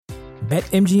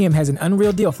BetMGM has an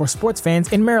unreal deal for sports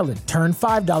fans in Maryland. Turn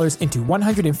 $5 into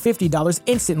 $150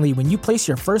 instantly when you place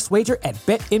your first wager at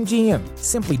BetMGM.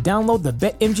 Simply download the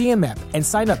BetMGM app and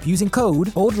sign up using code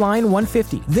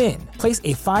OldLine150. Then, place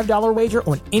a $5 wager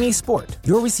on any sport.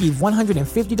 You'll receive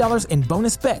 $150 in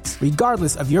bonus bets,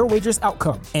 regardless of your wager's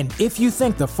outcome. And if you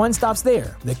think the fun stops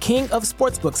there, the King of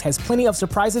Sportsbooks has plenty of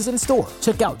surprises in store.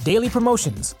 Check out daily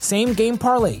promotions, same-game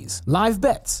parlays, live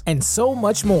bets, and so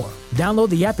much more. Download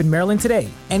the app in Maryland today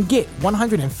and get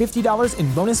 $150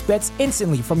 in bonus bets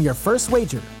instantly from your first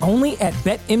wager. Only at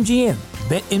BetMGM.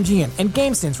 BetMGM and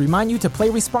GameSense remind you to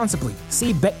play responsibly.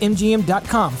 See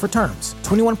BetMGM.com for terms.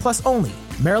 21 plus only.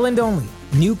 Maryland only.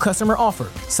 New customer offer.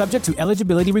 Subject to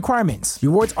eligibility requirements.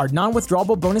 Rewards are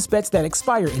non-withdrawable bonus bets that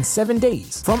expire in 7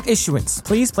 days. From issuance,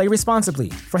 please play responsibly.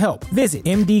 For help, visit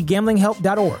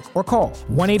mdgamblinghelp.org or call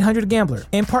 1-800-GAMBLER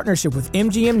in partnership with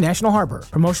MGM National Harbor.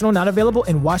 Promotional not available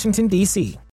in Washington,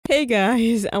 D.C. Hey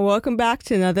guys, and welcome back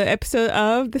to another episode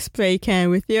of The Spray Can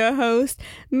with your host,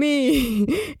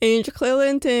 me, Angel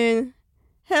Clinton.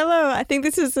 Hello, I think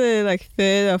this is the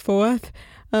third or fourth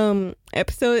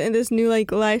episode in this new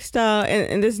lifestyle and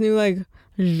in this new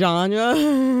genre.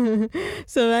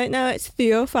 So right now it's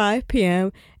 3:05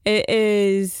 p.m. It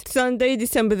is Sunday,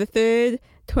 December the 3rd,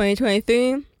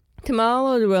 2023. Tomorrow,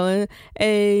 Lord willing,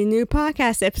 a new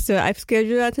podcast episode. I've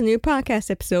scheduled out a new podcast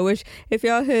episode, which if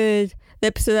y'all heard the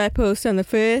episode I posted on the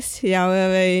 1st, y'all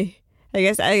already, I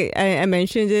guess I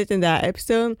mentioned it in that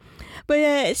episode. But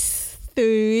yeah, it's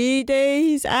 3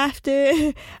 days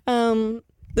after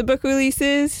the book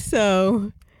releases,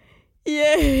 so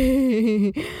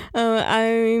yay!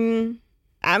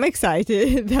 I'm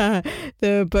excited that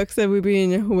the books that we've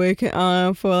been working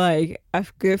on for a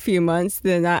good few months,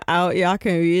 they're not out. Y'all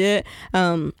can read it.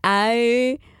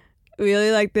 I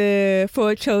really like the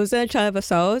For Chosen Child of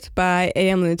Assault by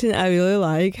A.M. Linton. I really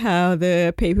like how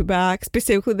the paperback,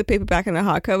 specifically the paperback and the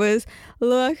hardcovers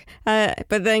look. But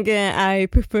then again, I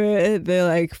prefer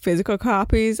the physical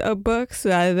copies of books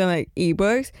rather than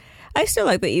ebooks. I still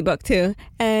like the ebook too.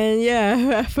 And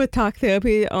yeah, for Talk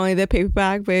Therapy, only the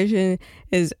paperback version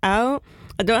is out.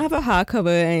 I don't have a hardcover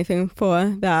or anything for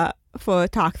that, for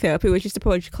Talk Therapy, which is the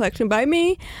poetry collection by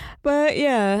me. But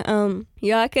yeah,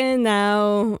 y'all can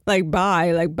now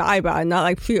buy,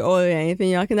 not pre-order or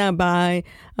anything. Y'all can now buy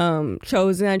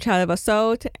Chosen and Child of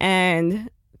Assault and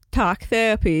Talk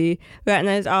Therapy. Right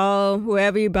now it's all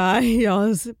wherever you buy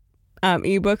y'all's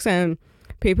ebooks and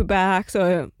paperbacks.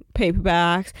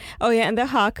 Oh yeah, and the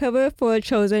hardcover for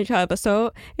Chosen Child of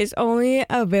Assault is only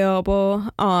available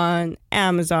on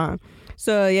Amazon.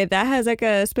 So yeah, that has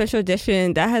a special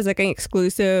edition. That has an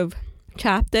exclusive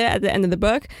chapter at the end of the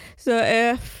book. So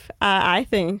if I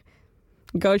think,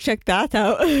 go check that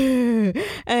out.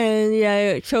 And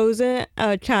yeah, Chosen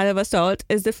Child of Assault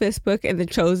is the first book in the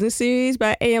Chosen series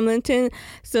by A.M. Linton.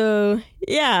 So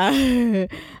yeah,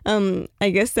 I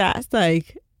guess that's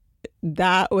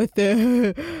that with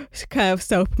the kind of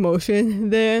self-promotion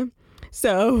there.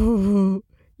 So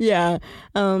yeah,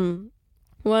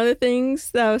 one of the things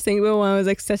that I was thinking about when I was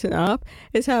setting up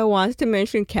is how I wanted to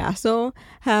mention Castle.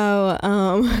 How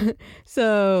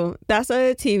so that's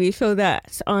a TV show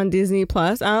that's on Disney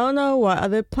Plus. I don't know what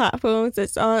other platforms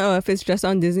it's on or if it's just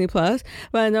on Disney Plus,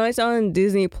 but I know it's on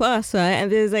Disney Plus, right?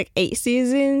 And there's 8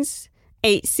 seasons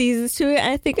to it.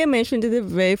 I think I mentioned in the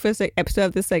very first episode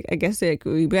of this I guess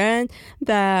rebrand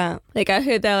that I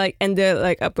heard that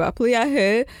ended abruptly. I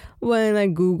heard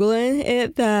when Googling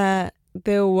it that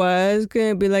there was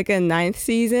gonna be a 9th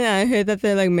season. I heard that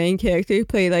the main character who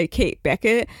played Kate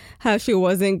Beckett, how she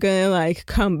wasn't gonna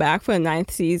come back for a 9th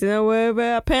season or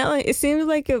whatever. Apparently it seemed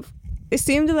like it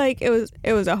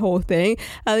was a whole thing,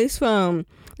 at least from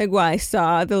what I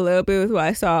saw, the little bit with what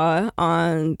I saw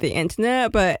on the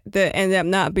internet, but there ended up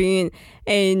not being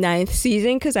a 9th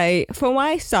season because from what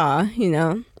I saw,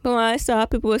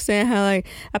 people were saying how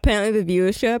apparently the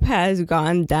viewership has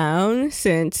gone down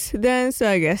since then. So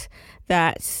I guess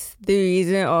that's the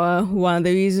reason, or one of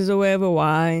the reasons or whatever,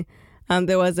 why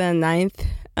there was a 9th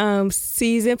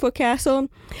season for Castle.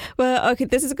 But okay,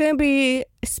 this is gonna be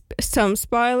some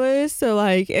spoilers, so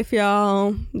if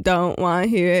y'all don't want to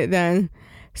hear it, then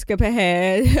skip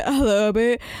ahead a little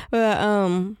bit. But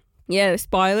yeah,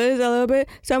 spoilers a little bit.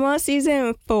 So I'm on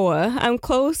season 4. I'm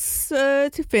close to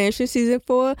finishing season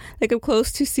 4. I'm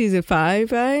close to season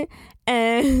 5, right?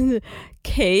 And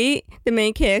Kate, the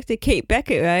main character, Kate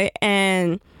Beckett, right?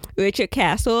 And Richard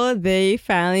Castle, they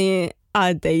finally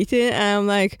are dating. And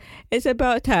I'm it's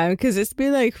about time, because it's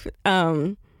been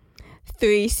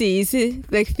 3 seasons,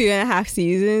 3.5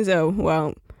 seasons, or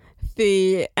well,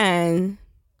 3 and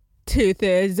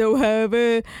 2/3 or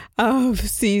whatever of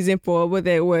season 4 where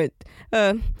they would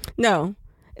no,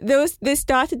 they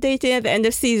started dating at the end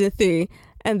of season 3,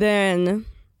 and then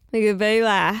like the very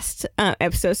last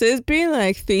episode. So it's been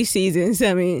like 3 seasons.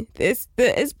 I mean, it's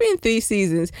been 3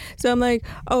 seasons. So I'm like,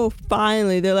 oh,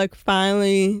 finally, they're like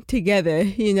finally together.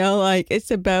 You know, like it's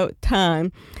about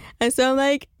time. And so I'm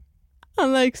like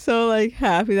so like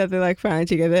happy that they're like finally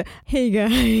together. Hey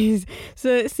guys, so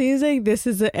it seems like this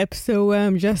is an episode where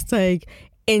I'm just like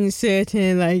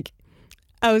inserting like.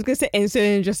 I was gonna say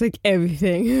inserting just like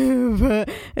everything, but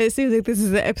it seems like this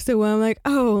is the episode where I'm like,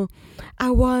 oh,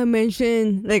 I want to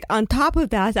mention, like on top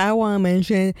of that, I want to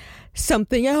mention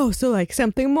something else, so like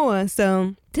something more.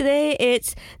 So today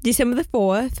it's December the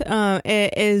 4th.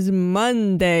 It is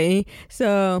Monday.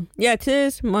 So yeah,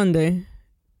 today's Monday.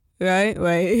 Right?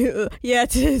 Yeah,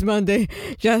 today's Monday.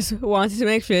 Just wanted to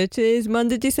make sure. Today's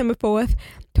Monday, December 4th,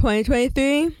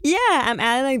 2023. Yeah, I'm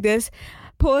adding like this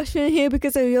portion here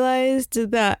because I realized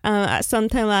that at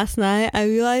sometime last night I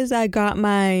realized I got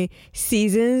my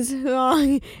seasons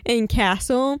wrong in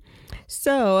Castle.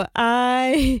 So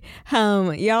I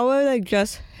y'all were like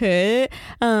just heard it.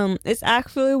 It's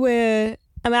actually where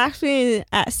I'm actually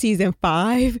at season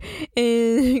 5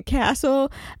 in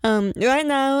Castle. Right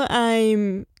now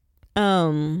I'm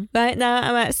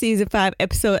at season 5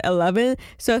 episode 11,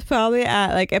 so it's probably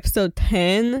at like episode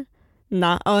 10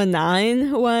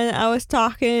 9 when I was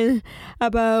talking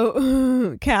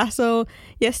about Castle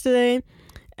yesterday.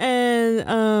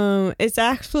 And it's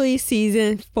actually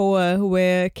season 4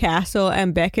 where Castle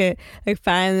and Beckett like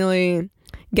finally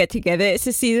get together. It's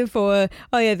a season 4.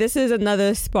 Oh yeah, this is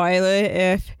another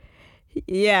spoiler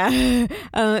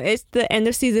it's the end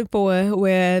of season 4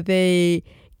 where they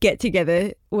get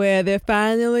together, where they're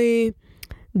finally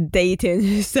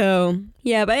dating. So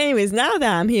yeah, but anyways, now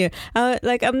that I'm here, I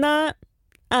don't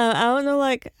know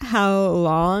like how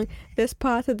long this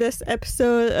part of this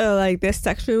episode or like this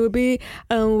section would be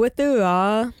with the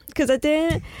raw, because I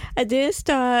just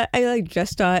started.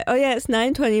 Oh yeah, it's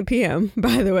 9:20 p.m.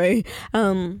 by the way.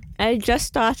 I just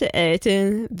started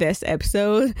editing this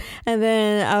episode, and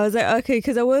then I was like, okay,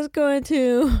 because I was going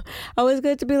to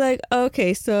be like,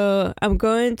 okay, so I'm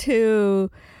going to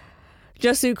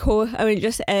just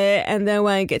edit, and then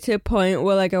when I get to the point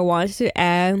where like I wanted to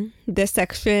add this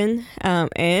section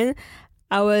in,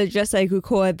 I would just like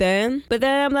record them. But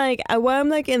then I'm like, when I'm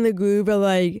like in the groove of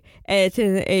like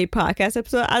editing a podcast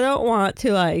episode, I don't want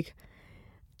to like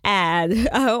add.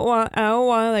 I don't want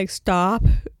to like stop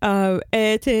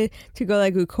editing to go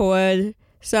like record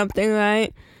something,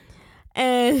 right?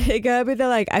 And it gotta be that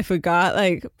like I forgot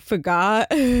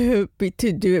to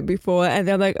do it before, and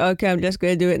then I'm like, okay, I'm just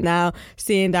gonna do it now,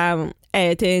 seeing that I'm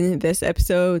editing this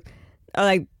episode or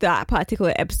like that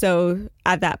particular episode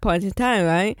at that point in time,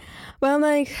 right? But I'm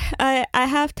like, I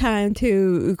have time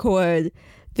to record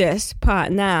this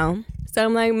part now, so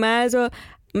I'm like, might as well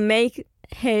make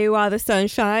hay while the sun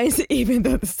shines, even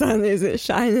though the sun isn't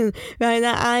shining right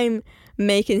now. I'm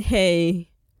making hay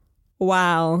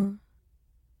while.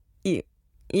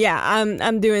 Yeah,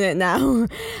 I'm doing it now.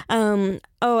 And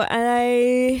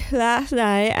last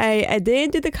night I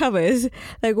didn't do the covers.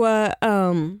 Like what?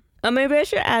 Maybe I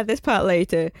should add this part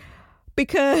later,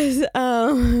 because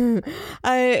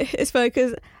it's funny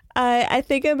because I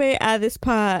think I may add this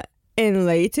part in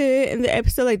later in the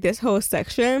episode, like this whole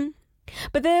section.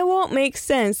 But then it won't make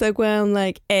sense, like when I'm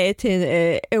like editing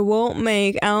it. I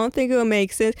don't think it will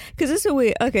make sense, because it's so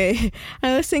weird. Okay,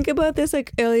 I was thinking about this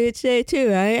like earlier today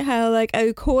too, right? How like I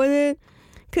recorded,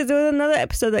 because there was another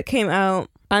episode that came out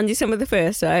on December the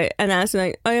 1st, right? And I was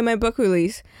like, oh yeah, my book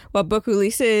release. What book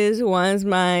release is? One is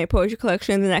my poetry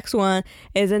collection. The next one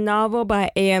is a novel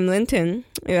by A.M. Linton,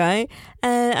 right?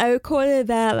 And I recorded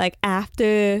that like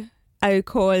after I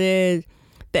recorded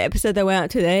the episode that went out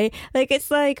today. Like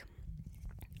it's like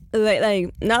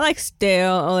not like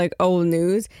stale or like old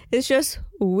news. It's just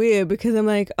weird because I'm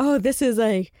like, oh, this is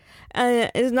like, and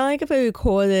it's not like if I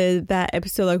recorded that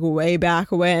episode like way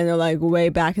back when, or like way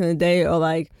back in the day, or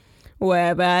like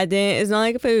wherever I did. It's not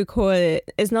like if I recorded,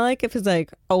 it's not like if it's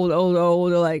like old or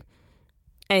like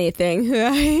anything,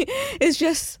 right? It's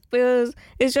just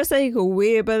like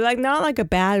weird, but like not like a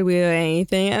bad weird or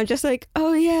anything. I'm just like,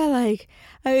 oh yeah, like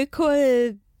I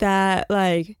recorded that,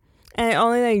 like, and it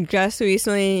only like just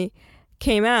recently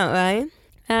came out, right?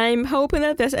 I'm hoping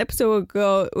that this episode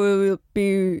will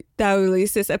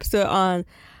release this episode on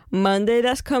Monday.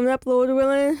 That's coming up, Lord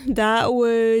willing. That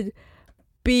would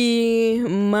be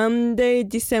Monday,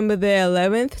 December the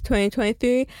 11th,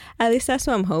 2023. At least that's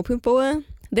what I'm hoping for.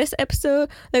 This episode,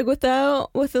 like with the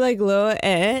like little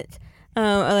edit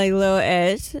that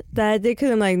I did,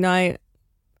 because I'm like, no,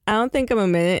 I don't think I'm a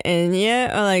minute in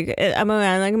yet, or like I'm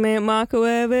around like a minute mark or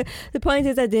whatever. The point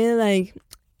is, I didn't like.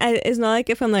 It's not like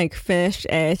if I'm like finished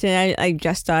editing, I like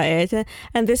just start editing,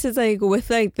 and this is like with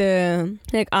like the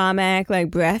like automatic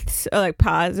like breaths or like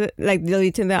pauses, like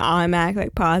deleting the automatic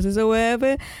like pauses or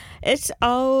whatever. It's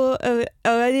all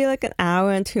already like an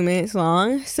hour and 2 minutes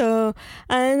long, so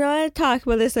I know I talked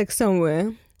about this like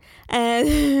somewhere,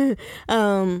 and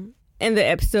in the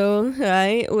episode,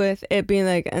 right, with it being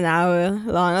like an hour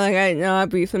long, like I know I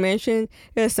briefly mentioned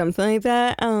or something like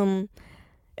that.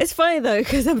 It's funny though,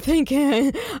 because I'm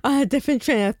thinking on a different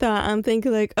train of thought. I'm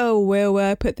thinking like, oh, where will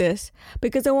I put this?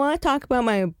 Because I want to talk about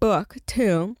my book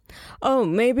too. Oh,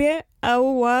 maybe what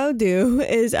I'll do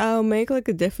is I'll make like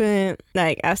a different,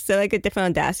 like I'll set like a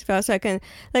different Audacity file so I can,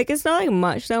 like, it's not like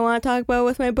much that I want to talk about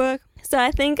with my book. So I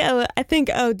think I'll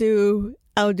do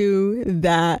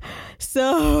that.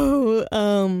 So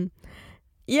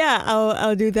yeah,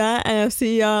 I'll do that, and I'll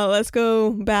see y'all. Let's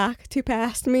go back to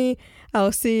past me.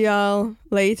 I'll see y'all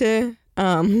later.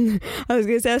 I was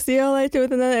gonna say I'll see y'all later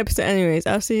with another episode. Anyways,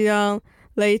 I'll see y'all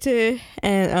later,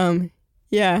 and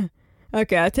yeah.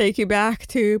 Okay, I'll take you back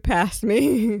to past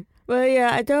me. Well,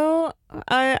 yeah,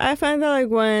 I find that like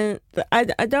when I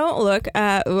don't look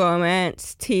at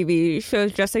romance TV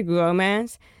shows just like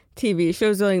romance TV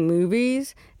shows or like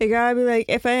movies. It gotta be like,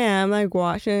 if I am like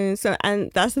watching, so, and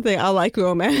that's the thing, I like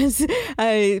romance.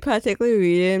 I particularly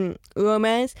read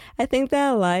romance. I think that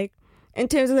I like, in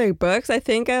terms of like books, I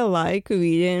think I like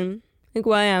reading, like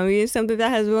when I'm reading something that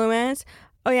has romance.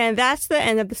 Oh yeah, and that's the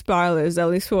end of the spoilers, at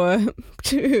least for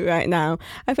right now.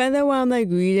 I find that when I'm like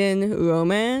reading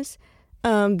romance,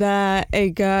 that it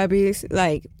gotta be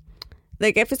like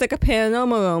if it's like a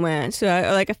paranormal romance, right,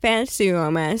 or like a fantasy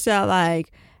romance, that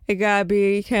like it gotta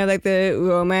be kind of like the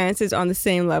romance is on the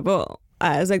same level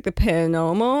as like the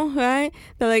paranormal, right?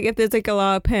 That like if there's like a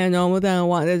lot of paranormal, then I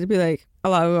want there to be like a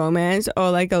lot of romance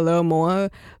or like a little more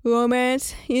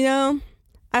romance, you know?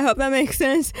 I hope that makes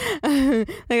sense. Like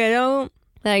I don't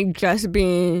like just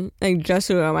being like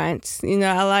just romance, you know?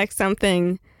 I like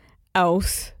something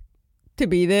else to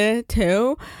be there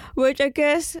too, which I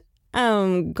guess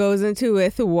goes into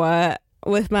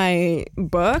with my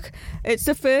book. It's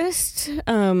the first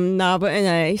novel in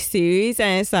a series,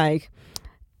 and it's like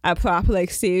a proper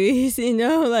like series, you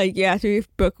know, like you have to read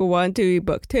book 1 to read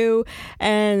book 2,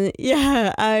 and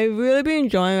yeah, I've really been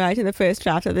enjoying writing the first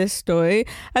draft of this story.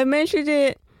 I mentioned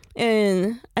it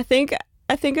in I think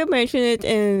I mentioned it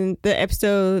in the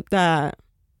episode that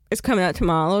is coming out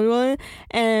tomorrow, really,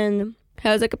 and it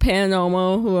was like a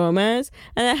paranormal romance,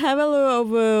 and I have a little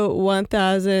over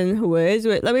 1,000 words.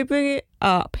 Wait, let me bring it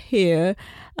up here.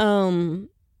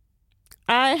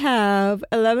 I have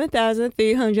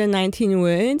 11,319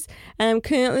 words, and I'm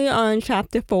currently on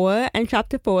chapter 4, and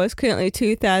chapter 4 is currently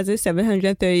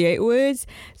 2,738 words.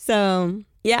 So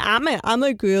yeah, I'm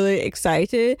like really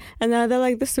excited, and now that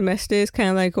like the semester is kind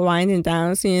of like winding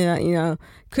down, so you know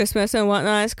Christmas and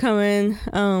whatnot is coming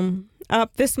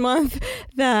up this month,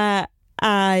 that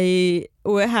I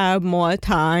will have more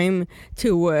time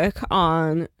to work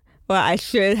on. Well, I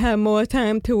should have more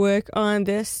time to work on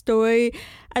this story.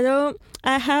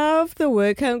 I have the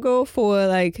word count goal for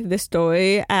like the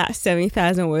story at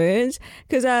 70,000 words,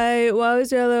 because I was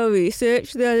doing a little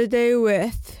research the other day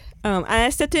with and I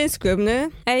set it in Scrivener.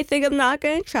 I think I'm not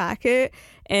gonna track it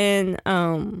in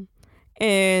like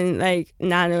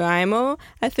NaNoWriMo.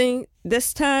 I think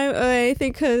this time, or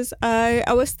anything, because I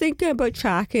was thinking about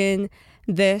tracking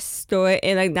this story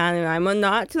in like NaNoWriMo,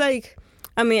 not like,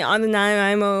 I mean, on the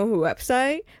NaNoWriMo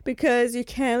website, because you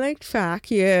can't like track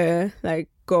your like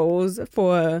goals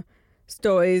for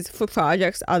stories for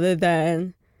projects other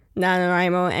than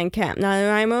NaNoWriMo and Camp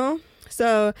NaNoWriMo.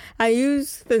 So I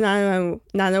use the NaNoWriMo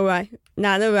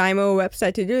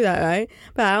website to do that, right?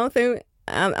 But I don't think,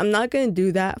 I'm not going to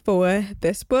do that for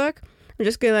this book. I'm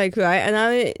just going to like write, and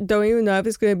I don't even know if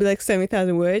it's going to be like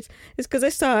 70,000 words. It's because I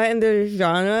saw it in the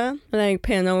genre, like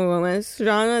paranormal romance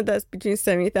genre, that's between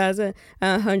 70,000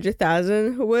 and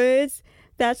 100,000 words.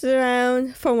 That's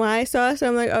around from what I saw. So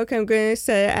I'm like, okay, I'm going to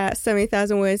set it at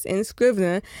 70,000 words in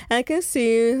Scrivener. And I can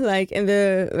see like in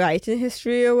the writing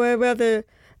history or whatever,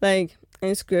 like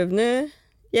in Scrivener,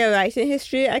 writing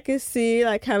history, I can see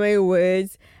like how many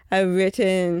words I've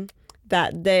written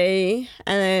that day,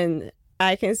 and then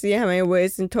I can see how many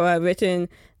words in total I've written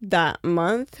that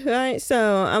month, right?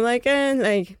 So I'm like,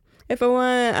 if I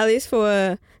want, at least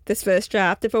for this first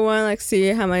draft, if I want to like see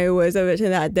how many words I've written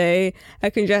that day,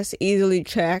 I can just easily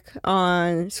check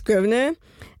on Scrivener.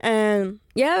 And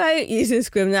yeah, I like using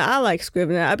Scrivener. I like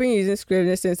Scrivener. I've been using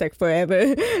Scrivener since like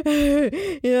forever.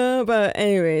 But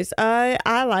anyways,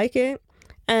 I like it.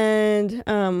 And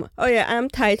I'm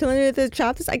titling the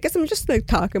chapters. I guess I'm just like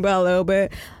talking about a little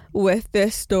bit with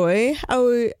this story.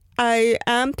 I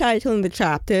am titling the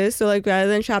chapters, so like rather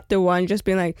than chapter 1 just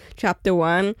being like chapter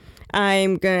 1,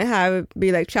 I'm gonna have it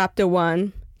be like chapter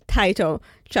 1 title,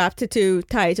 chapter 2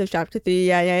 title, chapter 3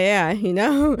 yeah.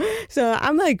 So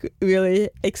I'm like really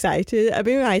excited. I've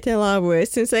been writing a lot of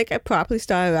words since like I properly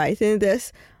started writing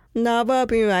this novel. I've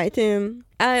been writing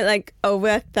like over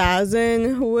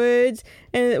 1,000 words.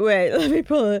 And wait, let me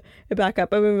pull it back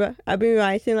up. I've been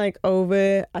writing like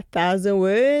over 1,000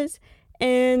 words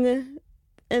in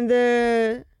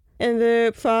the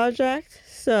project.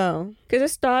 So,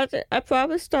 because I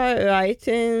probably started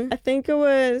writing, I think it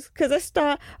was,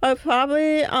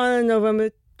 probably on November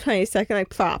 22nd, like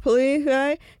properly,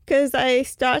 right? Because I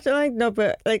started like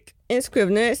November, like in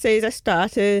Scrivener, it says I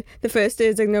started, the first day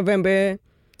is like November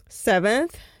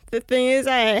 7th. The thing is,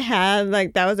 I had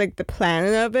like, that was like the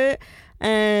planning of it.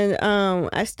 And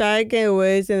I started getting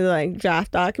words in the like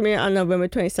draft document on November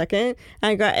 22nd.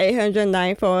 I got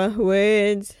 894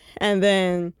 words, and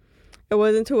then it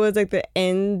wasn't towards like the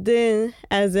ending,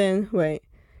 because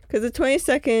the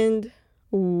 22nd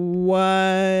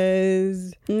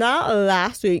was not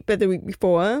last week, but the week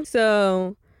before.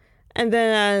 So, and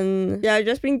then I've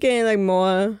just been getting like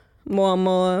more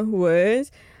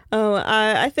words.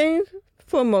 I think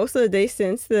for most of the day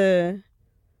since the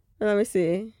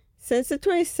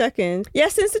 22nd. Yeah,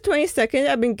 since the 22nd,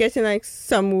 I've been getting like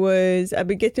some words. I've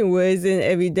been getting words in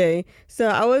every day. So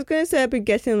I was going to say I've been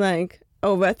getting like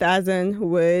over 1,000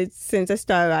 words since I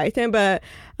started writing. But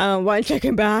when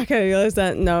checking back, I realized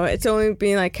that no, it's only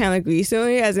been like kind of like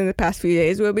recently, as in the past few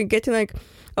days, we've been getting like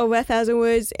over 1,000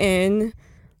 words in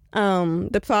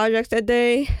the projects a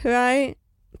day, right?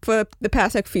 For the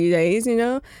past like few days,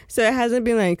 so it hasn't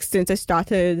been like since I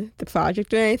started the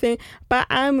project or anything, but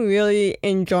I'm really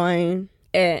enjoying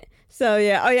it. So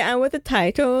yeah, and with the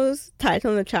titling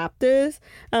the chapters,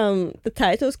 the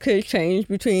titles could change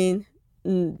between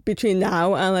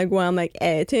now and like when I'm like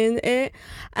editing it,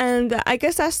 and I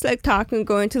guess that's like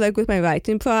going to like with my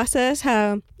writing process,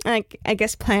 how like I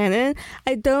guess planning.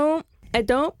 I don't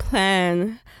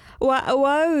plan. What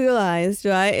I realized,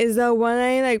 right, is that when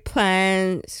I like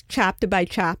plan chapter by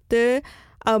chapter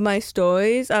of my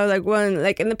stories, I was like,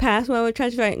 in the past when I would try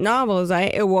to write novels,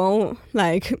 right, it won't,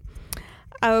 like,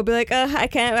 I would be like, oh, I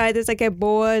can't write this, I get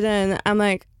bored, and I'm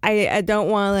like, I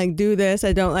don't want to like do this,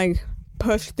 I don't like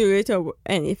push through it or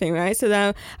anything, right? So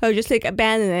then I would just like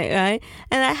abandon it, right?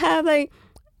 And I have like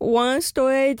one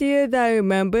story idea that I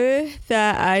remember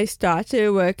that I started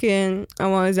working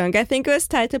on when I was young. I think it was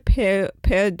titled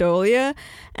Pareidolia.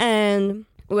 And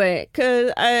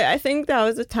because I think that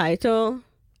was the title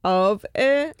of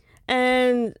it.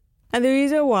 And the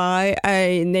reason why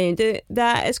I named it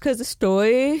that is because the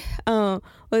story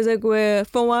was like where,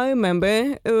 from what I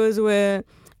remember, it was where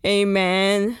a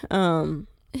man,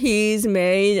 he's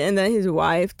married and then his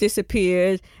wife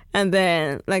disappeared. And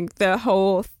then like the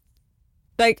whole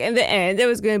like in the end it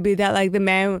was going to be that like the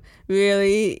man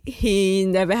really, he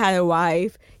never had a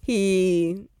wife,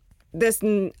 this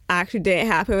actually didn't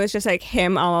happen, it was just like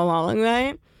him all along,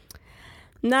 right?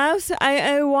 Now so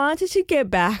I wanted to get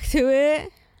back to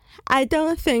it. I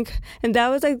don't think, and that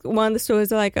was like one of the stories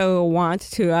that like I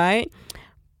wanted to write.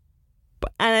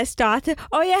 And I started,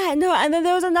 and then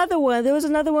there was another one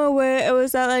where it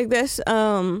was that like this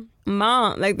mom,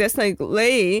 like this like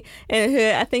lady, and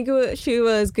her, I think she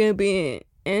was gonna be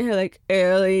in her like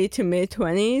early to mid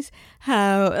 20s,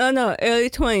 early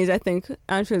 20s I think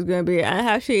she was gonna be, and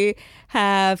how she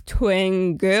have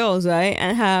twin girls, right?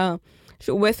 And how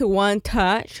with one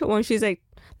touch, when she's like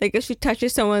if she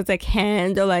touches someone's like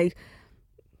hand or like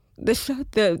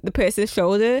the person's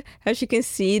shoulder, how she can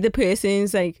see the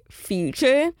person's like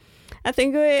future, I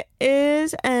think it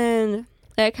is, and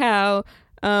like how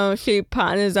she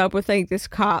partners up with like this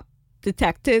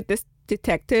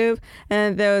detective,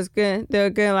 and they were gonna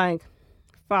like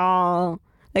fall,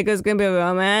 like it was gonna be a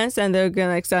romance, and they were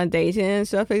gonna like start dating and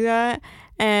stuff like that.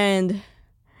 And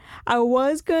I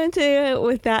was going to,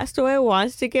 with that story, I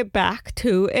wanted to get back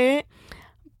to it,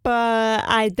 but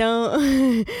I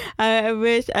don't.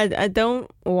 I don't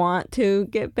want to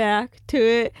get back to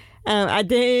it. I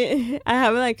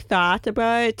haven't like thought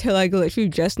about it till like literally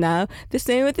just now. The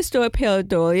same with the story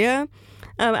Pareidolia.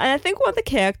 And I think one of the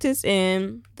characters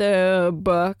in the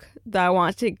book that I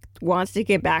want to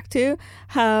get back to,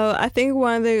 how I think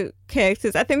one of the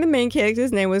characters, I think the main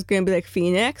character's name was going to be like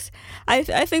Phoenix. I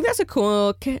think that's a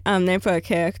cool name for a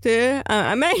character.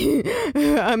 I may,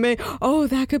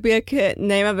 that could be a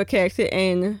name of a character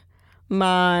in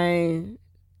my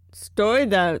story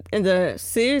that in the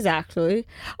series actually.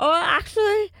 Or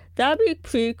actually, that'd be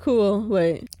pretty cool.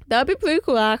 Wait, that'd be pretty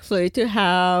cool actually to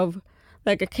have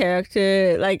like a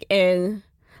character like in,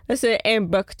 let's say, in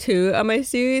book 2 of my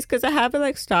series, because I haven't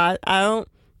like started. I don't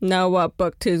know what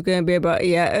book 2 is gonna be about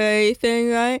yet or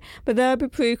anything, right? But that'd be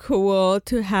pretty cool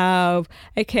to have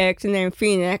a character named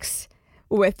Phoenix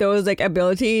with those like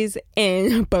abilities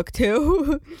in book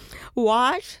 2.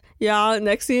 Watch, y'all,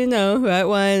 next thing you know, right,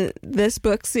 when this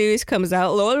book series comes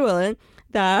out, Lord willing,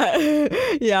 that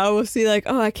y'all will see like,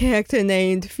 oh, a character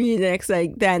named Phoenix,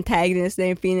 like the antagonist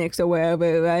named Phoenix or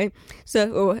whatever, right?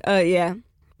 So yeah.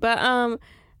 But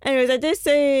anyways, I did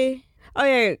say, oh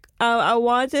yeah, I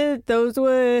wanted, those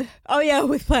were, oh yeah,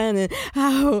 with planning,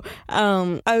 how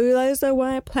I realized that when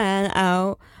I plan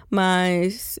out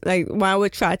my, like when I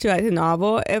would try to write a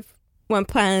novel, if when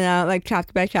planning out like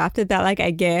chapter by chapter, that like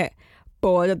I get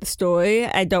bored of the story,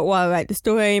 I don't want to write the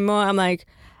story anymore, I'm like,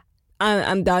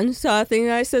 I'm done sort of thing,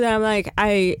 right? So then I'm like,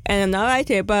 I'm not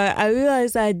writing, but I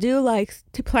realized that I do like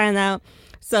to plan out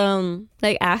some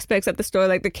like aspects of the story,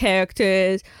 like the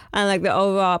characters and like the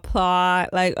overall plot,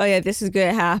 like, oh yeah, this is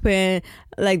gonna happen,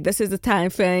 like this is the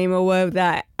time frame or whatever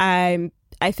that I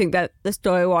think that the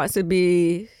story wants to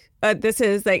be. This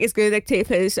is like, it's gonna like take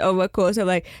place over a course of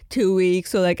like 2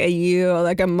 weeks or like a year or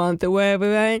like a month or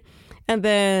whatever, right? And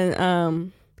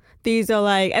then these are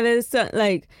like, and then it's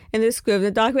like in the script, the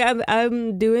document,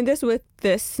 I'm doing this with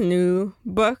this new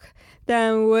book that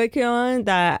I'm working on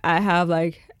that I have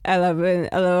like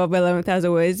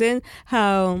 11,000 words in.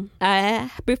 How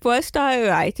before I started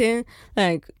writing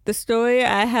like the story,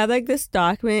 I have like this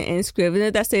document in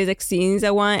Scrivener that says like scenes I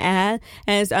want to add,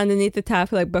 and it's underneath the tab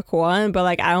for like book 1, but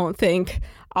like I don't think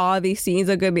all these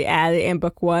scenes are gonna be added in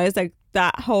book 1. It's like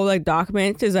that whole like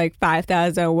document is like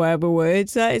 5,000 whatever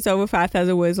words. It's over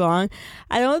 5,000 words long.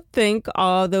 I don't think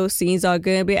all those scenes are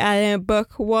gonna be added in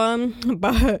book 1,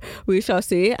 but we shall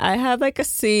see. I have like a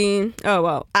scene. Oh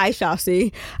well, I shall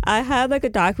see. I have like a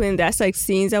document that's like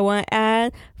scenes I want to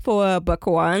add for book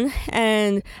 1,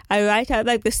 and I write out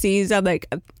like the scenes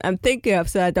I'm thinking of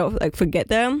so I don't like forget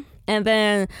them. And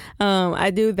then I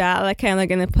do that like kind of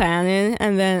like in the planning,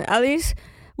 and then at least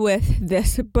with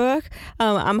this book,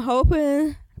 I'm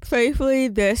hoping faithfully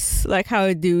this, like how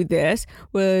I do this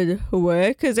would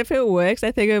work, because if it works,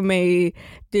 I think it may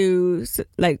do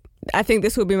like, I think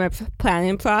this will be my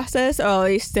planning process, or at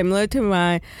least similar to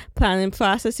my planning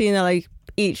process, you know, like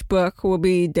each book will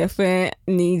be different,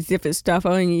 needs different stuff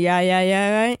on,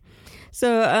 yeah, right?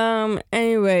 So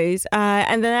anyways,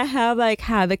 and then I have like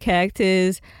how the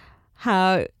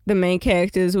main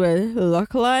characters would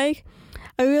look like.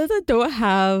 I really don't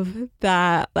have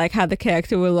that, like how the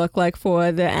character would look like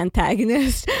for the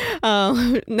antagonist. Now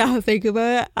I think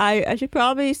about it, I should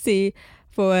probably see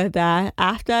for that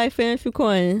after I finish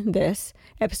recording this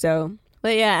episode.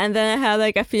 But yeah, and then I have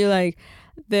like, I feel like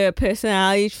the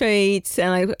personality traits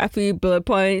and like a few bullet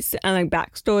points and like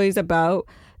backstories about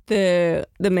the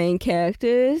main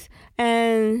characters.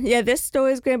 And yeah, this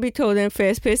story is going to be told in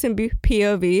first person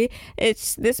POV.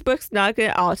 This book's not going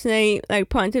to alternate like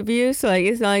point of view, so like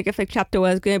it's not like if like chapter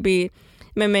 1 is going to be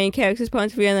my main character's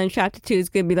point of view and then chapter 2 is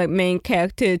going to be like main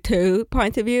character 2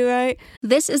 point of view, right?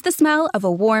 This is the smell of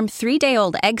a warm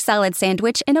 3-day-old egg salad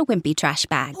sandwich in a wimpy trash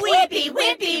bag. Wimpy,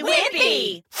 wimpy,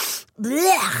 wimpy!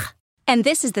 Blech! And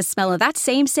this is the smell of that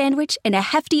same sandwich in a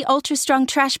hefty, ultra-strong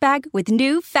trash bag with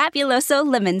new Fabuloso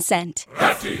lemon scent.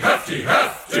 Hefty, hefty,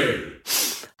 hefty!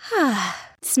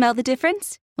 Smell the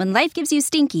difference? When life gives you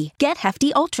stinky, get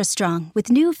Hefty Ultra Strong with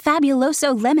new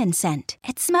Fabuloso lemon scent.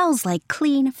 It smells like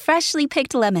clean, freshly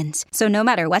picked lemons. So no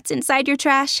matter what's inside your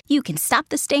trash, you can stop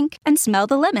the stink and smell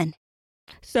the lemon.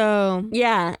 So,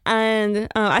 yeah, and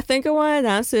I think I want to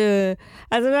announce as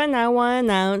of right now, I want to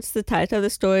announce the title of the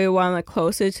story when I'm like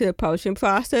closer to the publishing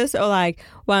process, or like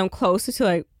when I'm closer to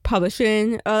like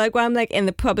publishing, or like when I'm like in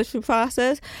the publishing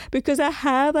process, because I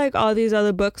have like all these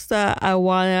other books that I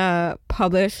want to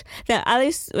publish that at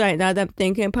least right now that I'm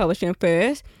thinking publishing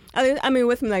first. At least, I mean,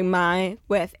 with like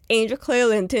with Angel Claire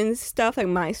Linton's stuff, like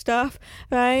my stuff,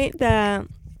 right, that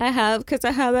I have, because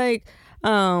I have like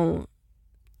I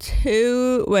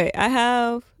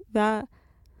have that.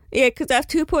 Yeah, because I have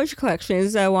 2 poetry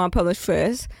collections that I want to publish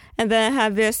first. And then I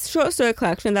have this short story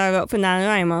collection that I wrote for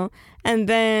NaNoWriMo. And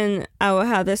then I will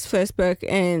have this first book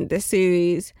in the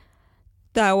series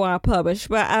that I want to publish.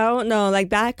 But I don't know, like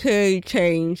that could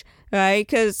change, right?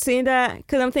 Because seeing that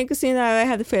I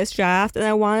have the first draft, and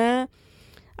I want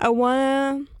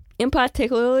to, in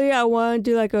particularly, I want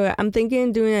to do I'm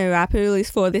thinking doing a rapid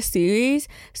release for this series.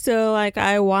 So like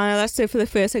I want to, let's say for the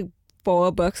first like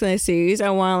 4 books in the series, I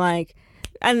want to like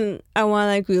and I want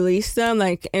to like release them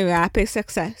like in rapid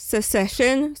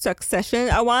succession.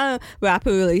 I want to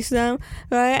rapid release them,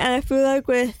 right? And I feel like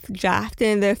with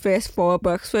drafting the first 4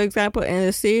 books, for example, in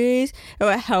the series, it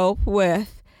would help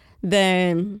with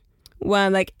then when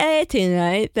I'm like editing,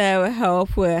 right? That would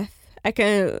help with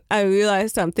I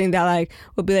realized something that like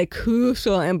would be like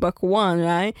crucial in book 1,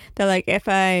 right? That like if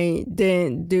I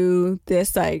didn't do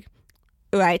this like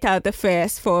write out the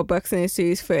first 4 books in the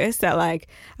series first, that like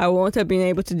I won't have been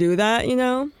able to do that, you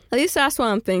know? At least that's what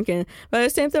I'm thinking. But at the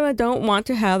same time, I don't want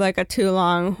to have like a too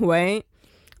long wait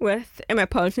in my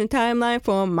publishing timeline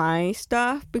for my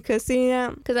stuff, because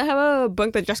because I have a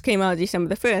book that just came out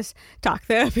December the 1st, Talk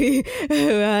Therapy,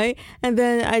 right? And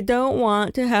then I don't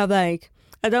want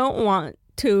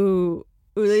to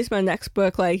release my next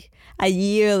book like a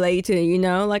year later, you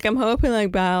know? Like I'm hoping that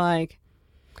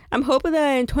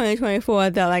in 2024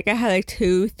 that like I had like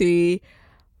 2-3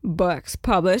 books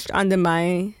published under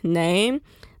my name,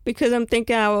 because I'm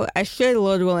thinking I should,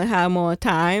 Lord willing, have more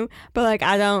time, but like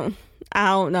I don't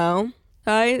know,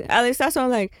 right? At least that's what I'm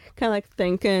like kind of like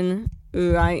thinking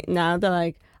right now, that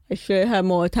like I should have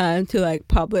more time to like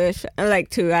publish and like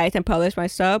to write and publish my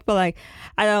stuff, but like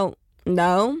I don't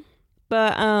know.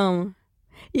 But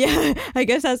yeah, I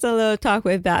guess that's a little talk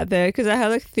with that there, because I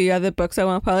have like 3 other books I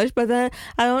want to publish, but then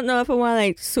I don't know if I want to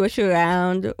like switch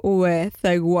around with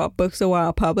like what books I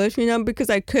want to publish, you know, because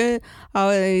I could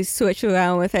always switch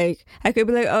around with like, I could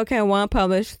be like, okay, I want to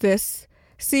publish this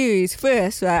series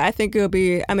first, right? I think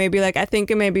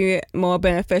it may be more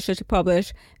beneficial to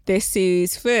publish this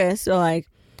series first, or like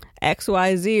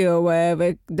XYZ or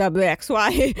whatever,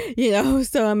 WXY, you know,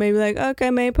 so I may be like, okay,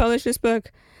 I may publish this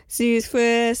book series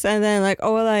first, and then like,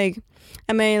 or like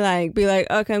I may like be like,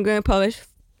 okay, I'm going to publish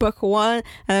book 1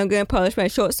 and I'm going to publish my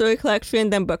short story collection,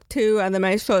 then book 2 and then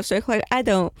my short story collection. I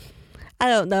don't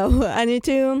know. I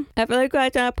feel like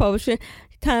right now publishing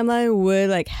timeline would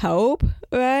like help,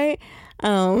 right?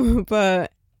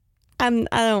 But I'm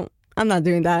not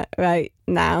doing that right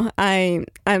now. I'm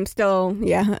still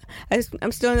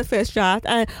I'm still in the first draft.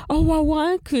 And I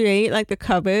want to create like the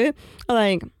cover,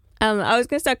 like I was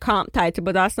gonna say comp title,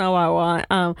 but that's not what I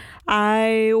want.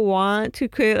 I want to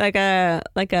create like a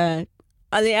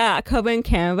cover in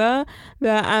Canva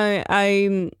that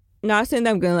I'm not saying that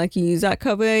I'm gonna like use that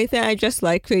cover or anything. I just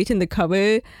like creating the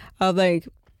cover of like,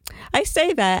 I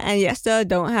say that, and yes, I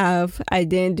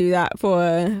didn't do that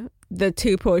for the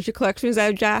 2 poetry collections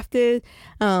I've drafted.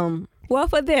 Well,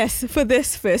 for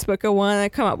this first book, I want to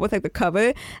come up with like the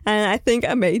cover, and I think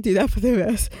I may do that for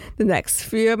the next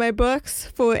 3 of my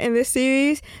books in this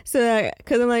series. So,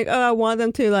 because I'm like, I want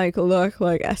them to like look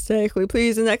like aesthetically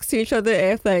pleasing next to each other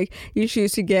if like you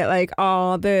choose to get like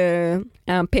all the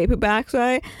paperbacks,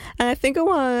 right? And I think I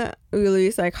want to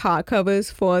release like hardcovers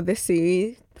for this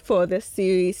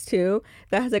series too.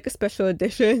 That has like a special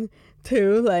edition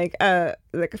too, like a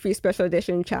few special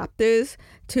edition chapters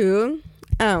too.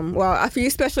 A few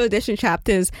special edition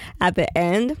chapters at the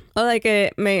end, or like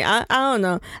it may, I don't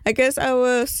know. I guess I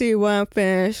will see when I'm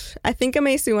finished. I think I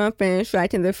may see when I'm finished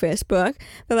writing the first book.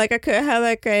 But like I could have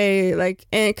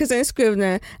because in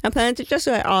Scrivener, I'm planning to just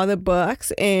write all the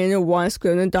books in one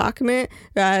Scrivener document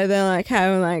rather than like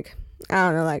having like, I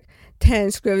don't know, like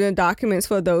 10 Scrivener documents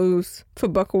for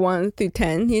book 1 through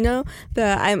 10, you know?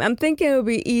 That I'm thinking it would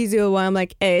be easier when I'm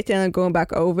like editing and going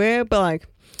back over it, but like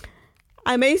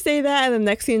I may say that, and the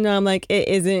next thing you know, I'm like, it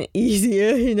isn't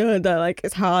easier, you know, that like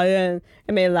it's harder and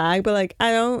it may lag, but like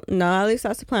I don't know, at least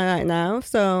that's the plan right now.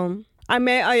 So I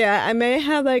may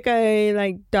have like a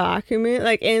like document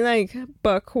like in like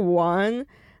book 1,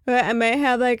 but I may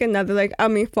have like another like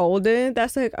folder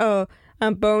that's like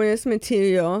bonus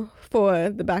material for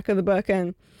the back of the book.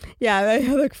 And yeah, I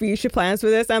have like future plans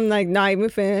for this. I'm like not even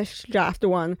finished draft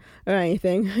 1 or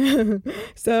anything.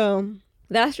 So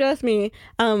that's just me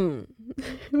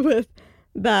with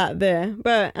that there.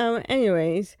 But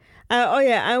anyways,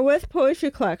 and with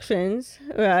poetry collections,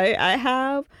 right? I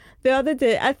have the other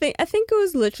day, I think it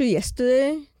was literally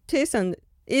yesterday,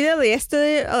 either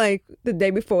yesterday or like the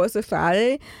day before, so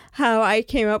Friday, how I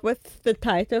came up with the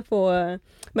title for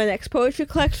my next poetry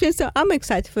collection. So I'm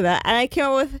excited for that. And I came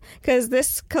up with, because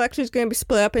this collection is going to be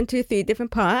split up into 3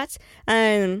 different parts,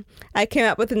 and I came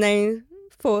up with the names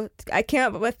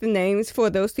for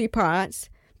those 3 parts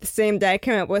the same day I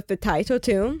came up with the title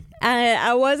too. And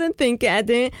I wasn't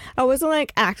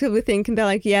like actively thinking that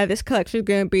like, yeah, this collection is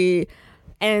going to be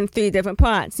in 3 different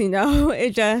parts, you know?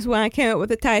 It just, when I came up with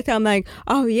the title, I'm like,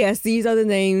 oh yes, these are the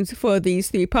names for these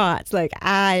 3 parts. Like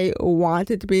I want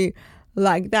it to be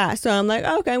like that. So I'm like,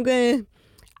 okay,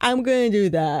 I'm gonna do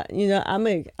that. You know, I'm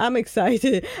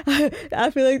excited. I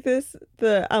feel like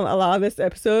a lot of this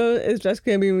episode is just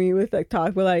gonna be me with like talk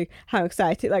about like how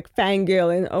excited, like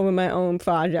fangirling over my own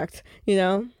project. You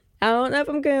know, I don't know if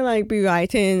I'm gonna like be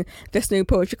writing this new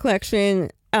poetry collection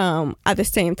at the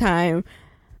same time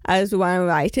as when I'm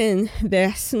writing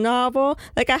this novel.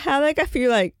 Like I have like a few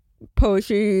like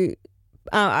poetry.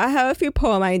 I have a few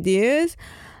poem ideas.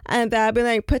 And that I've been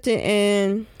like putting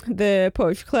in the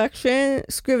poetry collection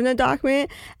Scrivener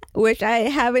document, which I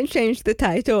haven't changed the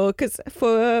title because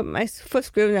for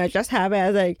Scrivener I just have it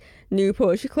as like new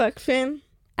poetry collection.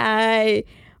 I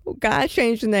gotta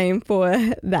change the name for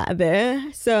that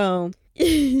there. So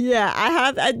yeah,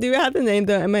 I do have the name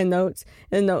though in my notes.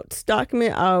 In the notes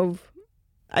document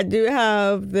I do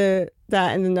have that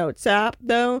in the notes app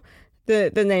though.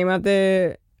 The name of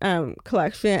the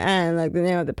collection and like the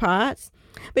name of the parts.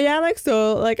 But yeah, I'm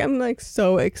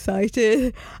so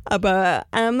excited about.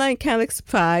 I'm like kind of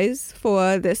surprised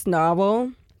for this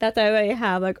novel that I already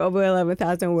have like over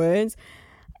 11,000 words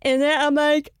in it. I'm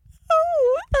like,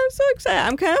 oh, I'm so excited.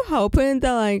 I'm kind of hoping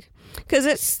that like, because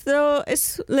it's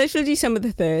literally December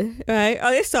the 3rd, right?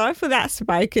 Oh, sorry for that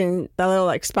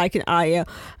little spike in audio.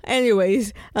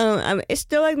 Anyways, it's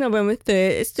still like November 3rd.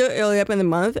 It's still early up in the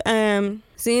month.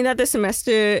 Seeing that the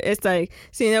semester is like,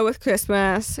 seeing it with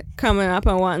Christmas coming up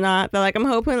and whatnot, that like I'm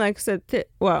hoping like, maybe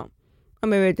I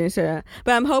didn't say that,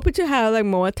 but I'm hoping to have like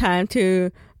more time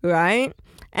to write.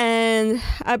 And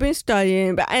I've been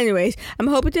studying, but anyways, I'm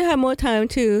hoping to have more time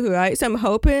to write. So I'm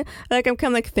hoping, like, I'm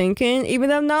kind of like thinking, even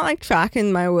though I'm not like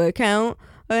tracking my word count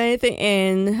or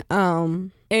anything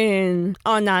on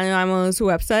NaNoWriMo's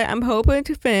website, I'm hoping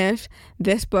to finish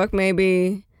this book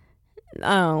maybe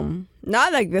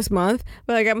not like this month,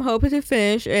 but like I'm hoping to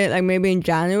finish it like maybe in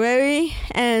January.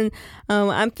 And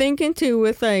I'm thinking too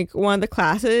with like one of the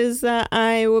classes that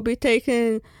I will be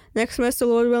taking next semester,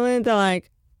 Lord willing, that like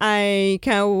I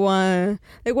kind of want,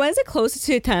 like, when is it closer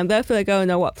to the time that I feel like I don't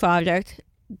know what project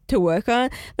to work on?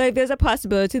 Like, there's a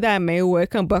possibility that I may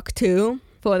work on book 2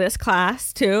 for this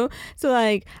class, too. So,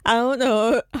 like, I don't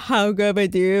know how good of an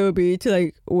idea it would be to,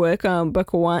 like, work on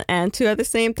book 1 and 2 at the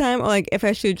same time. Or, like, if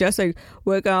I should just, like,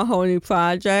 work on a whole new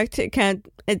project.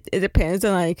 It depends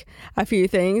on, like, a few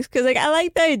things. Because, like, I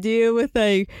like the idea with,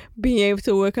 like, being able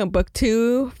to work on book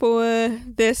 2 for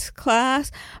this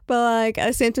class. But, like, at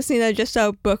the same time, I just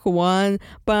start book 1.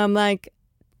 But I'm, like,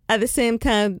 at the same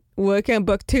time, working on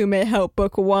book 2 may help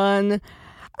book 1.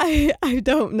 I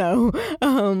don't know.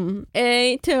 It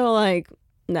ain't till, like,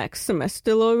 next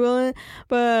semester, Lord willing.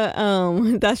 But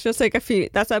that's just like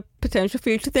that's a potential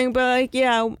future thing. But like,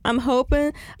 yeah, I'm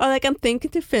hoping, or like I'm thinking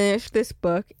to finish this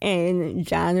book in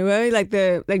January, like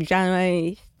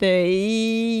January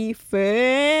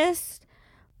 31st.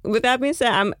 With that being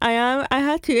said, I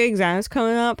had 2 exams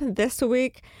coming up this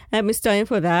week. I've been studying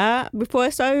for that. Before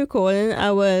starting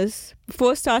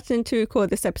to record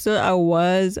this episode, I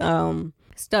was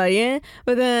studying,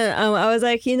 but then I was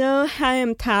like, I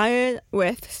am tired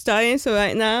with studying, so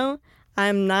right now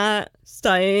I'm not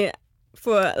studying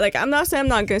for, like, I'm not saying I'm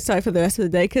not going to study for the rest of the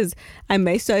day, because I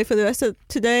may study for the rest of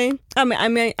today.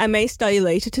 I may study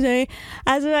later today.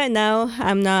 As of right now,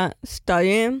 I'm not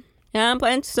studying. Yeah, I'm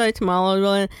planning to study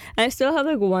tomorrow, and I still have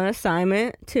like one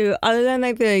assignment other than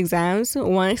like the exams,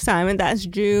 one assignment that's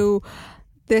due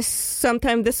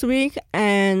sometime this week,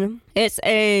 and it's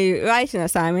a writing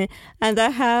assignment, and I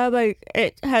have like,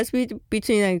 it has to be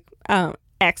between like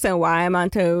X and Y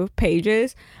amount of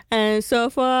pages, and so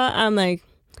far I'm like,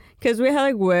 because we had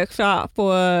like workshop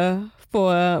for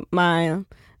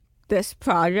this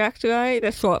project, right,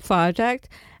 this short project,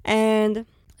 and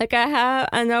like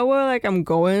I know where like I'm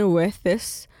going with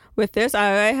this. I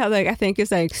already have like, I think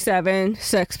it's like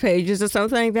 6 pages or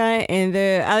something like that in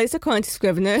at least according to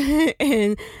Scrivener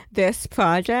in this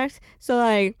project. So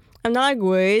like, I'm not like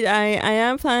worried. I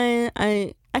am planning.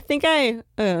 I think I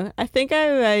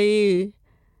already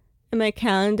in my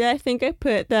calendar, I think I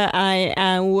put that I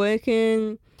am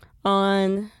working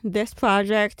on this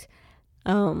project.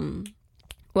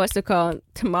 What's it called?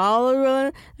 Tomorrow,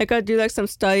 really? Like I'll do like some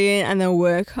studying and then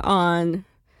work on.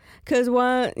 Because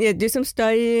do some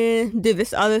studying, do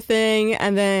this other thing,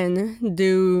 and then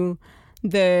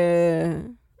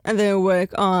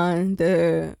work on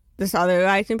this other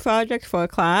writing project for a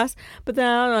class. But then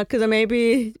I don't know, because I may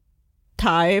be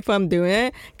tired from doing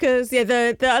it. Because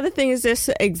the other thing is this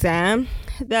exam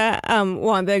that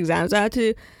one of the exams I have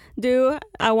to do.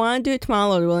 I want to do it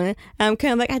tomorrow, really. I'm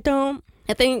kind of like, I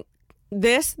think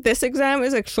this exam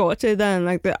is like shorter than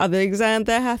like the other exam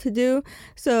that I have to do.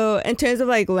 So in terms of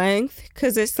like length,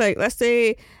 because it's like, let's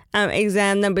say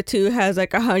exam number 2 has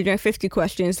like 150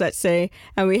 questions, let's say,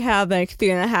 and we have like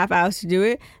 3.5 hours to do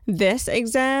it. This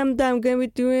exam that I'm going to be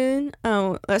doing,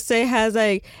 let's say has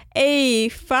like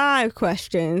 85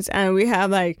 questions, and we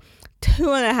have like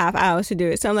 2.5 hours to do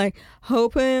it. So I'm like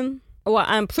hoping, well,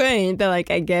 I'm praying that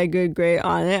like I get a good grade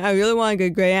on it. I really want a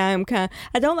good grade.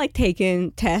 I don't like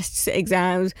taking tests,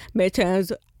 exams,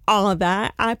 midterms, all of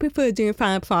that. I prefer doing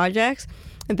final projects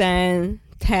than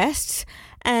tests.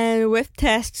 And with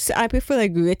tests, I prefer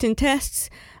like written tests,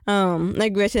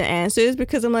 like written answers,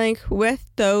 because I'm like, with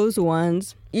those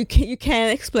ones, you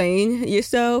can't explain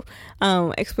yourself,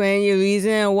 explain your reason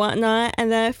and whatnot.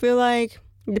 And then I feel like,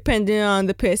 depending on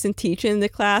the person teaching the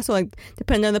class, or like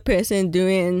depending on the person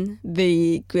doing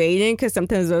the grading, because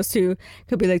sometimes those two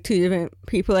could be like 2 different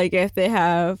people, like if they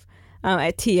have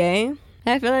a TA.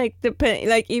 I feel like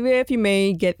even if you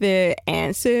may get the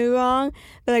answer wrong,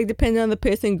 but like depending on the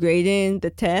person grading the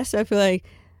test, I feel like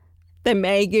they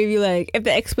may give you like, if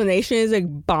the explanation is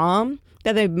like bomb,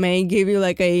 that they may give you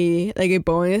like a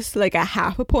bonus, like a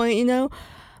half a point, you know.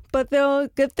 But the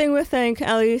good thing with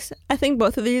at least I think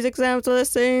both of these exams are the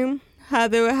same. How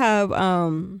they will have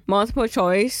multiple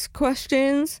choice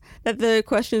questions, that the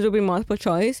questions will be multiple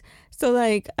choice. So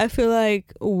like I feel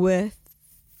like with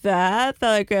that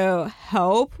like it'll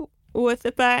help with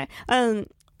the fact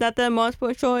that they're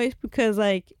multiple choice, because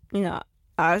like, you know,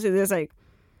 obviously there's like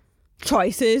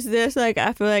choices. There's like,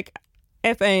 I feel like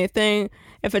if anything,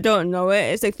 if I don't know it,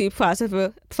 it's like the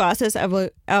process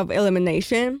of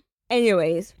elimination.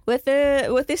 Anyways, with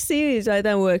this series that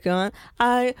I'm working on,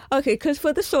 because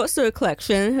for the short story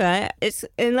collection, right, it's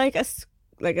in like a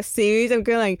series. I'm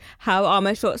gonna like have all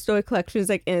my short story collections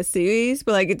like in a series,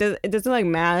 but like it doesn't like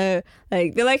matter.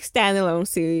 Like they're like standalone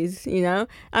series, you know.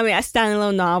 I mean,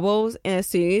 standalone novels in a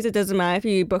series. It doesn't matter if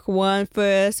you read book 1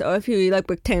 first or if you read like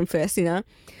book 10 first, you know.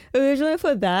 Originally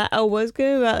for that, I was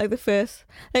gonna write like the first,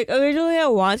 like originally I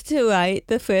wanted to write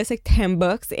the first like 10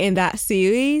 books in that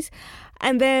series,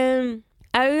 and then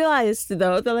I realized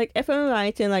though that like if I'm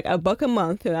writing like a book a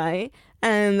month, right?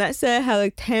 And let's say I have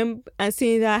like 10, and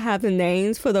seeing that I have the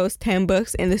names for those 10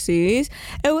 books in the series,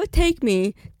 it would take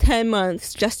me 10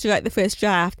 months just to write the first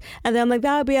draft. And then I'm like,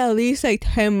 that would be at least like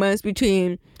 10 months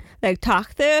between like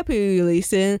talk therapy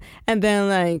releasing and then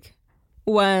like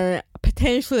when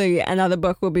potentially another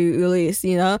book will be released,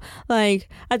 you know? Like,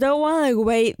 I don't want to like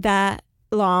wait that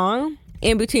long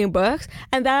in between books,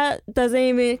 and that doesn't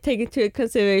even take into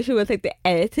consideration with like the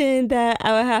editing that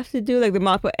I would have to do, like the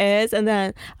multiple edits, and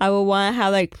then I would want to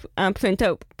have like print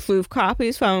out proof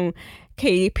copies from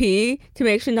KDP to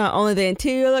make sure not only the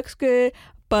interior looks good,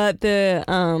 but the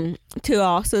to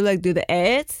also like do the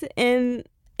edits in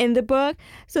the book.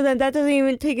 So then that doesn't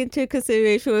even take into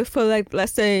consideration for like,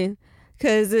 let's say,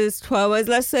 because it's 12 hours,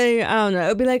 let's say, I don't know,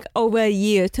 it'll be like over a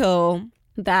year till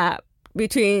that,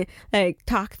 between like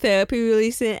talk therapy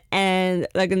releasing and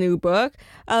like a new book,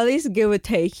 at least give or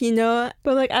take, you know.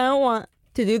 But like I don't want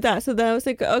to do that. So then I was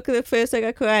like, okay, the first like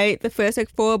I could write the first like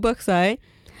 4 books, right?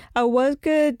 I was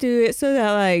gonna do it so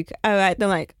that like I write them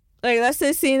like let's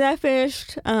say, seeing that I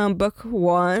finished book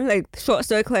 1, like short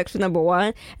story collection number 1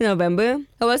 in November.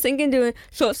 I was thinking doing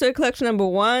short story collection number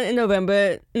 1 in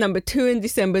November, number 2 in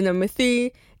December, number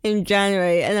 3 in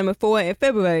January, and number 4 in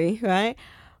February, right?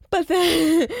 But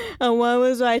then when I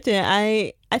was writing,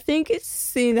 I think it's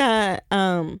seen that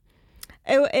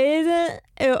it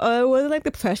wasn't like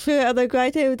the pressure of like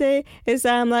writing every day. It's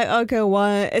that I'm like, okay,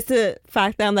 one, it's the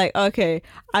fact that I'm like, okay,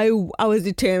 I was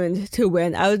determined to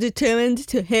win. I was determined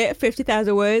to hit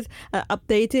 50,000 words,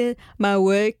 updating my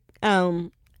work,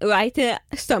 writing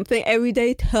something every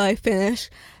day till I finish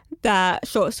that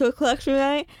short story collection,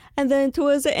 right? And then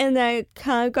towards the end, I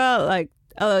kind of got like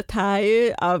a little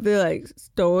tired of the like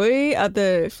story of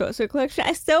the short story collection.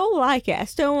 I still like it. I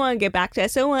still want to get back to it. I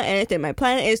still want to edit it. My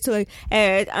plan is to like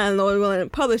edit and Lord willing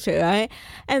publish it, right?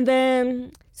 And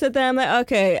then so then I'm like,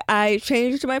 okay, I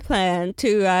changed my plan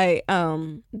to write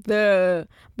the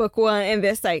book 1 in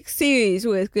this like series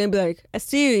where it's gonna be like a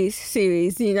series,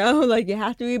 you know, like you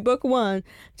have to read book 1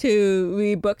 to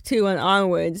read book 2 and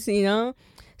onwards, you know.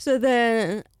 So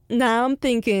then now I'm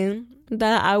thinking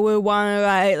that I would want to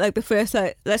write like the first,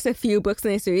 like, let's say, few books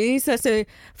in a series. Let's say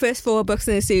first 4 books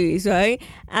in a series, right?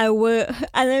 I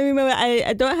then remember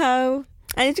I don't have,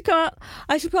 I need to come up,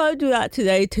 I should probably do that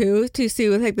today too, to see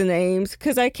with like the names,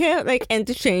 because I kept like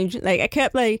interchange, like I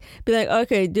kept like be like,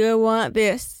 okay, do I want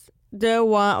this? Do I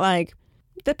want like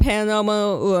the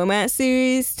paranormal romance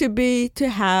series to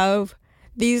have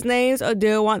these names, or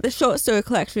do I want the short story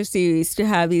collection series to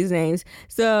have these names?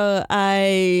 So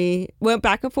I went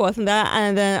back and forth on that,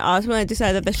 and then ultimately I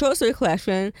decided that the short story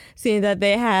collection, seeing that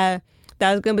they had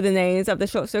that was going to be the names of the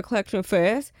short story collection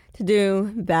first to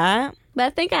do that. But I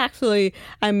think actually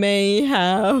I may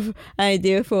have an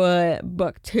idea for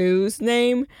book 2's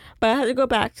name, but I have to go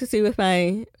back to see with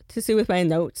my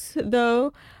notes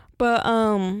though. But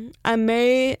I'm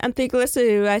thinking let's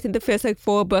do I think the first like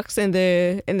 4 books in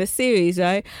the series,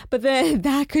 right? But then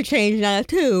that could change now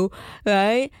too,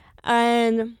 right?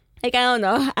 And like I don't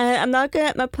know. I'm not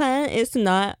gonna. My plan is to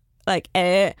not like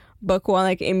edit book 1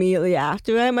 like immediately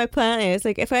after it. My plan is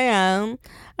like if I am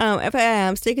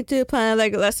sticking to the plan of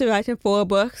like let's say writing 4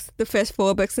 books, the first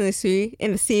 4 books in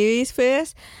the series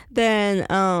first, then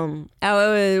I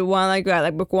would want to like write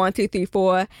like book 1, 2, 3,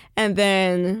 4, and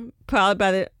then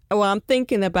probably I'm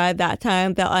thinking about that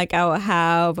time that like I will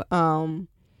have I'll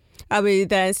be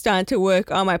then starting to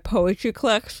work on my poetry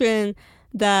collection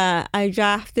that I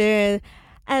drafted.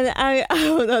 And I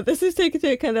don't know, this is taken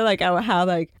to kind of like I will have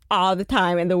like all the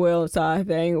time in the world sort of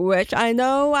thing, which I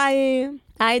know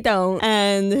I don't.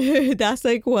 And that's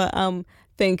like what I'm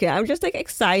thinking. I'm just like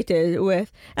excited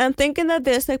with, and I'm thinking that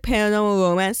this like paranormal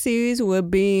romance series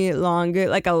would be longer,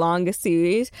 like a longer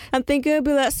series. I'm thinking it would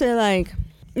be, let's say like,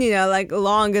 you know, like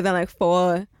longer than like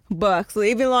 4 books, or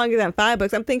even longer than 5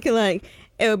 books. I'm thinking like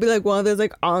it would be like one of those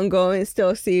like ongoing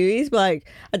still series, but like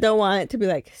I don't want it to be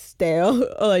like stale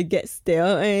or like get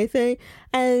stale or anything.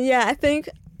 And yeah, I think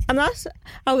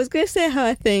I was gonna say how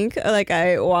I think like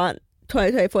I want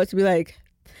 2024 to be like,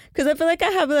 because I feel like I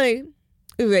haven't like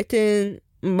written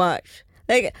much.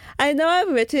 Like I know I've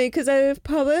written because I've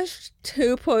published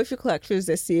 2 poetry collections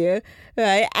this year,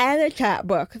 right, and a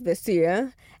chapbook this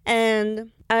year, and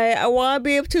I want to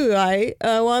be able to write.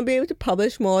 I want to be able to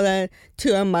publish more than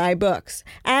 2 of my books.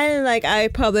 And, like, I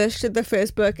published the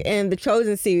first book in the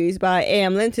Chosen series by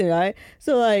A.M. Linton, right?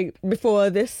 So, like, before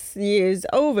this year's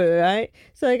over, right?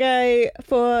 So, like,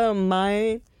 for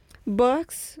my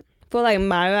books, for, like,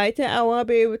 my writing, I want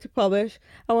to be able to publish.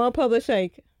 I want to publish,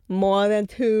 like, more than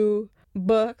 2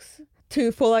 books.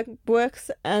 2 full-length books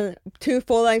and 2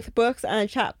 full-length books and a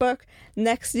chapbook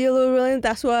next year, really.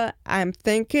 That's what I'm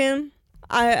thinking.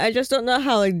 I just don't know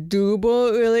how like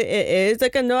doable really it is.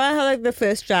 Like I know I have like the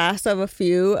first drafts of a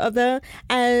few of them,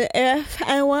 and if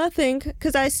I want to think,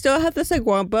 because I still have this like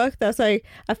one book that's like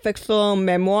a fictional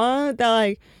memoir that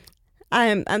like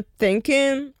I'm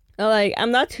thinking. Like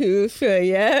I'm not too sure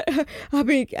yet.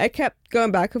 I kept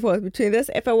going back and forth between this.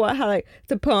 If I want to have like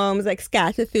the poems like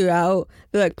scattered throughout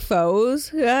the like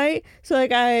prose, right? So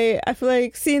like I feel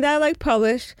like seeing that like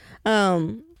published,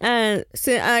 and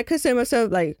I consider myself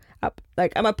like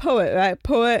I'm a poet, right?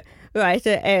 Poet,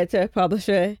 writer, editor,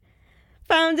 publisher.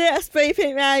 Founded a spray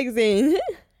paint magazine.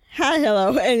 Hi,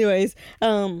 hello. Anyways,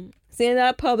 seeing that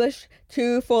I published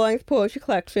 2 full-length poetry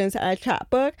collections and a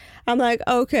chapbook, I'm like,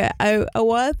 okay, I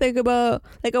want to think about,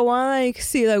 like, I want to, like,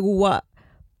 see, like, what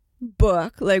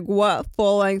book, like, what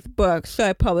full-length book should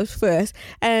I publish first?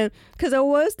 And, because I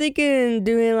was thinking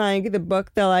doing, like, the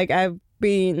book that, like, I've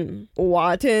been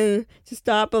wanting to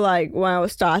start, but, like, when I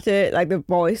was started, like, the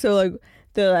voice or, like,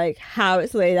 the, like, how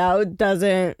it's laid out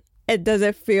doesn't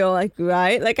feel, like,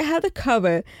 right. Like, I had the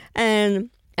cover, and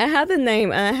I have the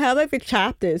name, and I have like the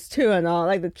chapters too, and all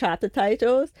like the chapter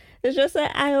titles. It's just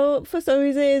like I don't, for some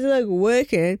reason it's like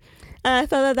working, and I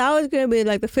thought that was gonna be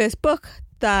like the first book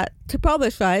that to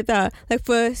publish, right? That like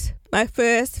my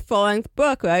first full length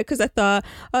book, right? Because I thought,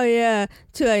 oh yeah,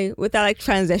 to like with that like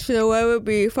transition or whatever would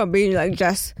be from being like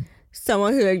just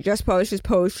someone who like just publishes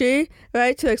poetry,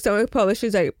 right, to like someone who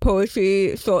publishes like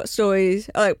poetry, short stories,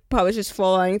 or like publishes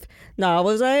full length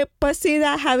novels, right? But see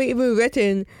that I haven't even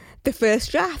written the first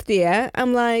draft yet,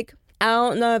 I'm like, I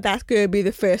don't know if that's going to be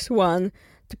the first one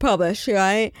to publish,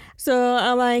 right? So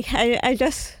I'm like, I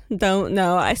just don't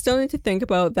know. I still need to think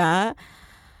about that.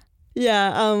 Yeah,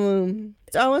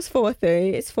 it's almost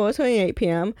 4:30. It's 4:28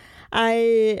 p.m.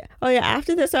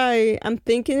 After this, I'm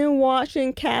thinking of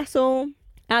watching Castle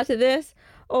after this.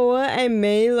 Or I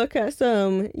may look at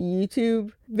some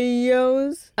YouTube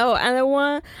videos. Oh, and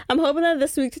I'm hoping that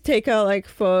this week to take out like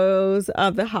photos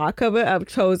of the hardcover of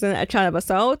Chosen: A Child of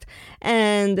Assault.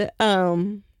 And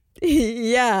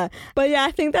yeah. But yeah,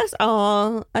 I think that's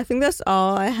all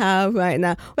I have right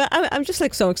now. Well, I'm just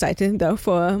like so excited though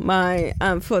for my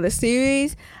for the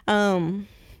series. Yeah,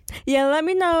 let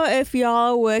me know if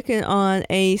y'all are working on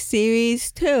a series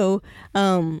too.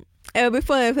 It would be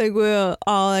fun if like we're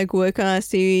all like working on a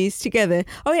series together.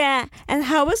 Oh yeah, and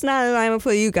how was NaNoWriMo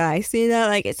for you guys? Seeing that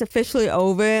like it's officially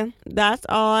over. That's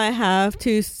all I have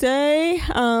to say.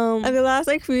 And the last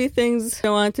like 3 things I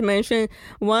wanted to mention.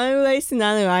 One relates to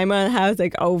NaNoWriMo and how it's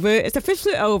like over. It's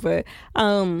officially over.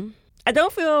 I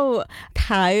don't feel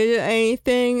tired or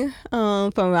anything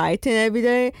from writing every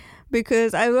day.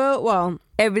 because I wrote, well,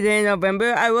 every day in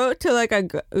November, I wrote till like I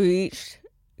reached,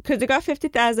 because I got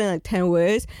 50,000 like 10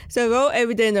 words. So I wrote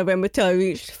every day in November till I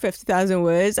reached 50,000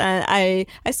 words. And I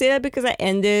say that because I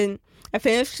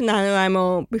finished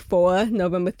NaNoWriMo before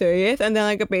November 30th. And then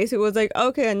like I basically was like,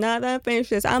 okay, now that I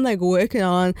finished this, I'm like working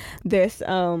on this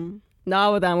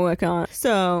novel that I'm working on.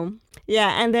 So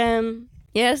yeah, and then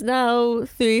yes, now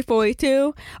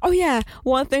 3:42. Oh yeah,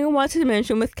 one thing I wanted to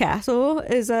mention with Castle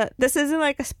is that this isn't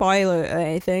like a spoiler or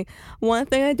anything. One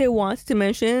thing I did want to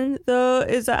mention though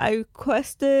is that I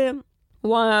requested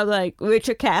one of like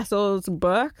Richard Castle's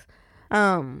books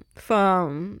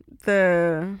from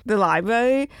the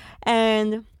library,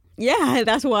 and yeah,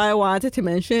 that's what I wanted to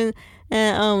mention.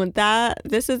 And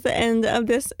this is the end of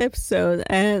this episode,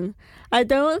 and I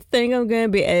don't think I'm gonna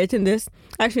be editing this.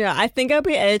 Actually, no, I think I'll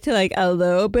be editing like a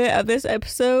little bit of this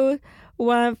episode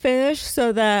when I'm finished,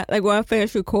 so that like when I'm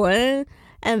finished recording,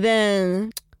 and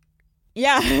then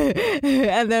yeah,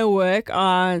 and then work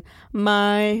on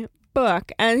my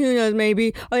book. And who knows,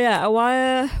 maybe I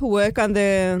wanna work on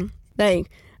the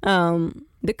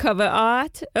cover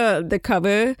art, the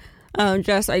cover.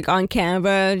 Just like on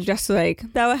Canva, just like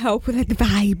that would help with like the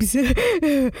vibes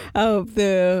of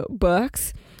the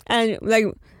books. And like,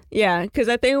 yeah, because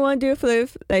I think I want to do it for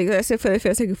let's say for the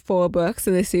first like 4 books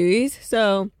in the series.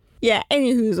 So yeah,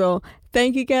 anywho,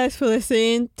 thank you guys for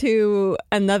listening to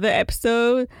another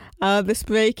episode of the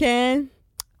Spray Can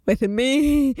with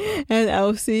me, and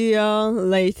I'll see y'all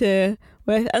later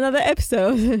with another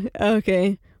episode.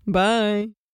 Okay, bye.